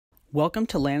Welcome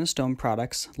to Land & Stone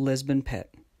Products Lisbon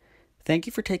Pit. Thank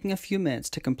you for taking a few minutes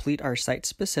to complete our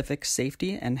site-specific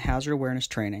safety and hazard awareness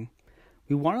training.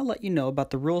 We want to let you know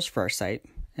about the rules for our site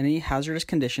and any hazardous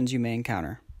conditions you may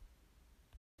encounter.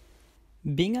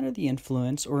 Being under the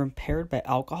influence or impaired by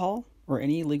alcohol or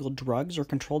any illegal drugs or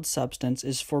controlled substance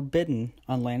is forbidden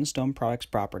on Land & Stone Products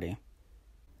property.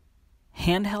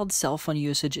 Handheld cell phone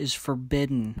usage is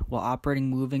forbidden while operating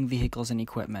moving vehicles and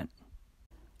equipment.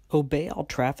 Obey all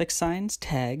traffic signs,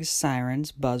 tags,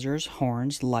 sirens, buzzers,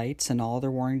 horns, lights, and all other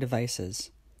warning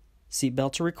devices.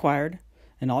 Seatbelts are required,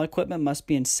 and all equipment must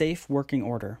be in safe working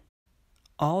order.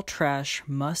 All trash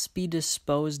must be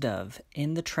disposed of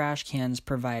in the trash cans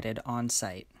provided on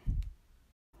site.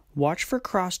 Watch for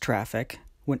cross traffic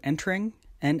when entering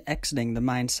and exiting the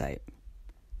mine site,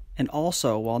 and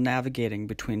also while navigating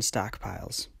between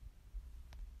stockpiles.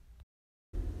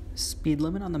 Speed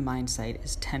limit on the mine site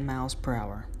is 10 miles per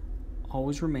hour.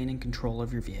 Always remain in control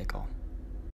of your vehicle.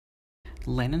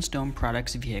 Land & Stone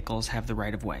Products vehicles have the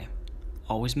right of way.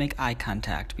 Always make eye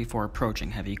contact before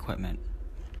approaching heavy equipment.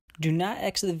 Do not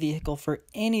exit the vehicle for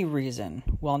any reason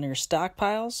while near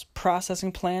stockpiles,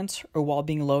 processing plants, or while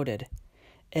being loaded.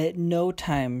 At no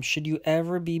time should you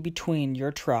ever be between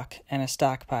your truck and a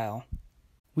stockpile.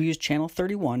 We use channel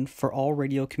 31 for all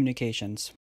radio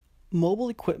communications. Mobile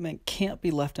equipment can't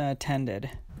be left unattended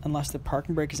unless the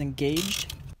parking brake is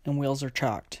engaged and wheels are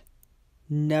chalked.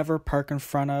 Never park in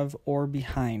front of or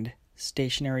behind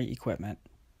stationary equipment.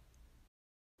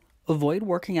 Avoid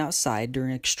working outside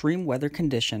during extreme weather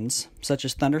conditions such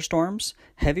as thunderstorms,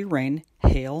 heavy rain,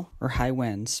 hail, or high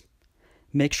winds.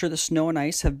 Make sure the snow and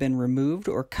ice have been removed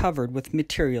or covered with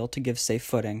material to give safe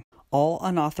footing. All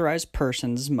unauthorized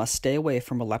persons must stay away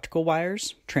from electrical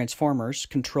wires, transformers,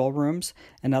 control rooms,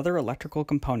 and other electrical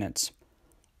components.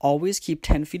 Always keep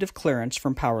 10 feet of clearance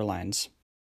from power lines.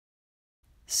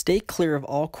 Stay clear of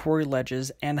all quarry ledges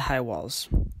and high walls.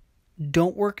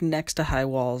 Don't work next to high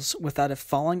walls without a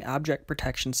falling object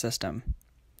protection system.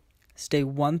 Stay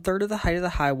 1/3 of the height of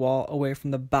the high wall away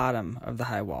from the bottom of the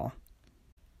high wall.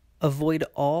 Avoid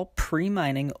all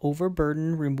pre-mining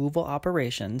overburden removal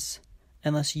operations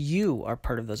unless you are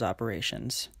part of those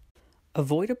operations.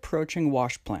 Avoid approaching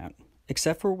wash plant,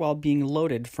 except for while being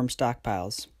loaded from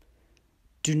stockpiles.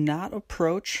 Do not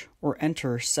approach or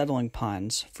enter settling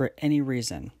ponds for any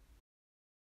reason.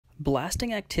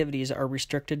 Blasting activities are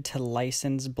restricted to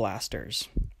licensed blasters.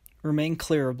 Remain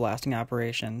clear of blasting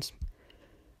operations.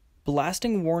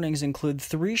 Blasting warnings include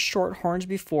 3 short horns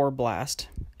before blast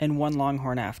and 1 long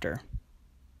horn after.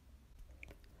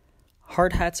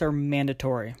 Hard hats are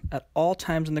mandatory at all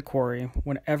times in the quarry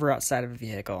whenever outside of a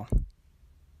vehicle.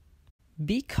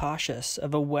 Be cautious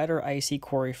of a wet or icy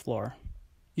quarry floor.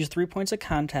 Use 3 points of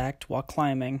contact while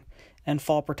climbing and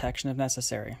fall protection if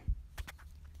necessary.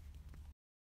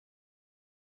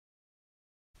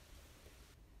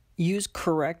 Use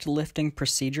correct lifting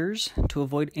procedures to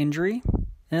avoid injury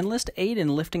and enlist aid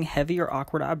in lifting heavy or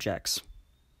awkward objects.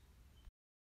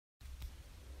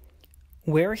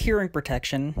 Wear hearing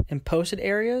protection in posted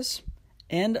areas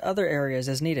and other areas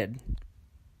as needed.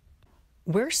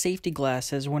 Wear safety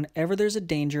glasses whenever there's a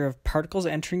danger of particles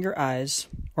entering your eyes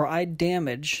or eye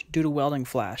damage due to welding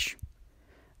flash.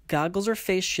 Goggles or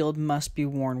face shield must be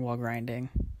worn while grinding.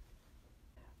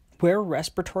 Wear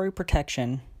respiratory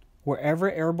protection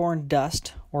wherever airborne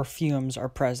dust or fumes are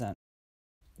present.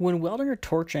 When welding or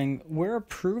torching, wear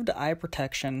approved eye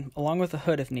protection along with a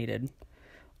hood if needed.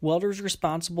 Welders are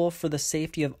responsible for the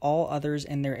safety of all others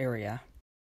in their area.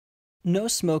 No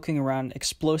smoking around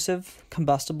explosive,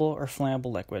 combustible, or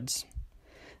flammable liquids.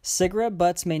 Cigarette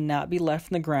butts may not be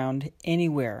left in the ground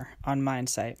anywhere on mine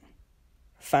site.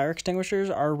 Fire extinguishers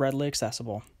are readily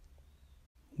accessible.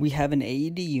 We have an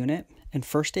AED unit and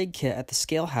first aid kit at the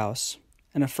scale house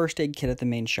and a first aid kit at the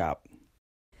main shop.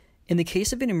 In the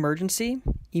case of an emergency,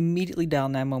 immediately dial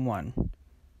 911.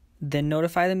 Then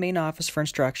notify the main office for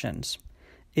instructions.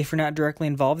 If you're not directly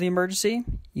involved in the emergency,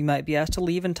 you might be asked to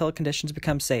leave until conditions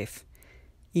become safe.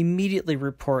 Immediately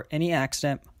report any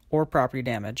accident or property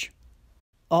damage.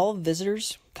 All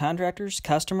visitors, contractors,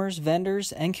 customers,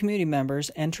 vendors, and community members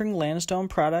entering Land & Stone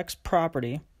Products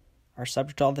property are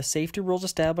subject to all the safety rules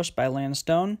established by Land &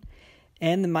 Stone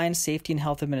and the Mine Safety and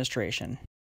Health Administration.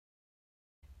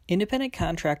 Independent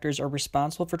contractors are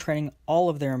responsible for training all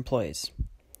of their employees.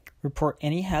 Report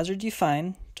any hazards you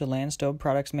find to Land & Stone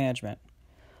Products Management.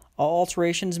 All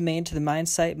alterations made to the mine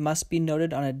site must be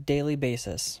noted on a daily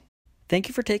basis. Thank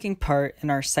you for taking part in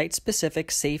our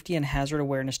site-specific safety and hazard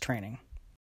awareness training.